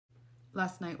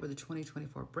Last night were the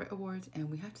 2024 Brit Awards, and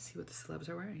we have to see what the celebs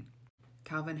are wearing.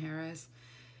 Calvin Harris.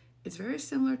 It's very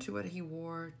similar to what he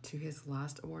wore to his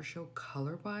last award show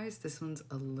color-wise. This one's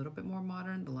a little bit more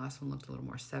modern. The last one looked a little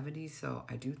more 70s, so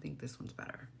I do think this one's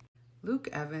better. Luke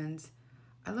Evans.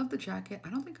 I love the jacket. I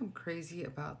don't think I'm crazy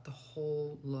about the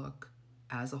whole look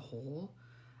as a whole.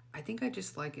 I think I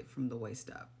just like it from the waist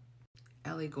up.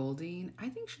 Ellie Goulding. I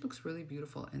think she looks really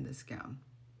beautiful in this gown.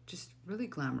 Just really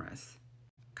glamorous.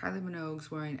 Kylie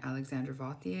Minogue's wearing Alexandre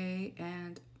Vauthier,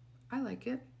 and I like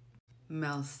it.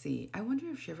 Mel C. I wonder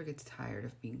if she ever gets tired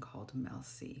of being called Mel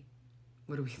C.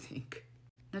 What do we think?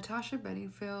 Natasha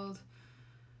Bedingfield.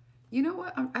 You know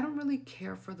what? I don't really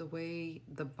care for the way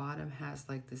the bottom has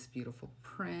like this beautiful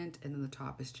print and then the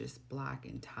top is just black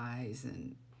and ties,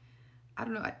 and I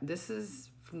don't know. This is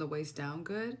from the waist down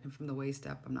good, and from the waist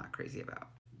up I'm not crazy about.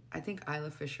 I think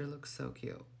Isla Fisher looks so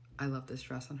cute. I love this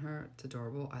dress on her. It's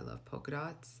adorable. I love polka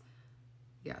dots.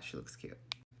 Yeah, she looks cute.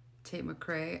 Tate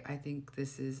McRae, I think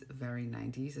this is very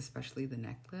 90s, especially the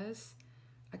necklace.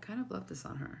 I kind of love this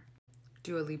on her.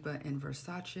 Dua Lipa in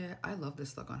Versace. I love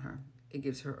this look on her. It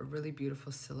gives her a really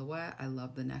beautiful silhouette. I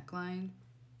love the neckline.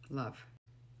 Love.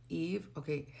 Eve,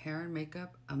 okay, hair and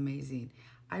makeup, amazing.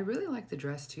 I really like the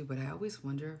dress too, but I always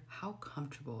wonder how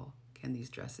comfortable can these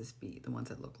dresses be? The ones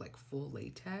that look like full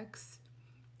latex.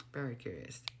 Very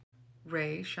curious.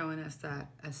 Ray showing us that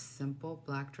a simple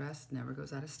black dress never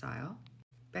goes out of style.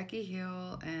 Becky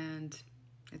Hill, and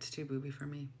it's too booby for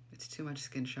me. It's too much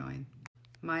skin showing.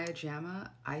 Maya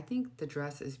Jama, I think the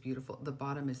dress is beautiful. The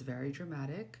bottom is very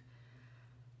dramatic.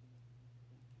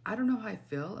 I don't know how I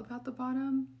feel about the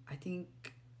bottom. I think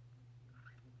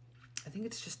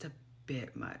it's just a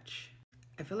bit much.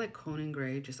 I feel like Conan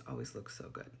Gray just always looks so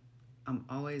good. I'm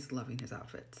always loving his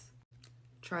outfits.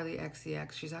 Charlie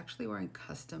XCX, she's actually wearing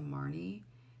custom Marni,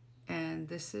 and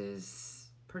this is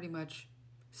pretty much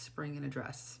spring in a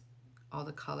dress. All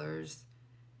the colors,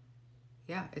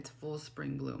 yeah, it's full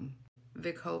spring bloom.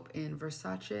 Vic Hope in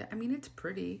Versace, I mean, it's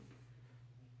pretty.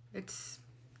 It's,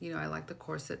 you know, I like the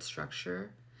corset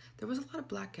structure. There was a lot of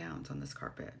black gowns on this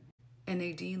carpet. And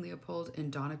Nadine Leopold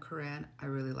in Donna Karan, I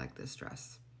really like this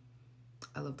dress.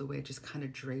 I love the way it just kind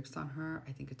of drapes on her.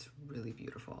 I think it's really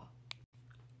beautiful.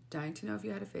 Dying to know if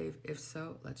you had a fave. If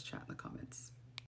so, let's chat in the comments.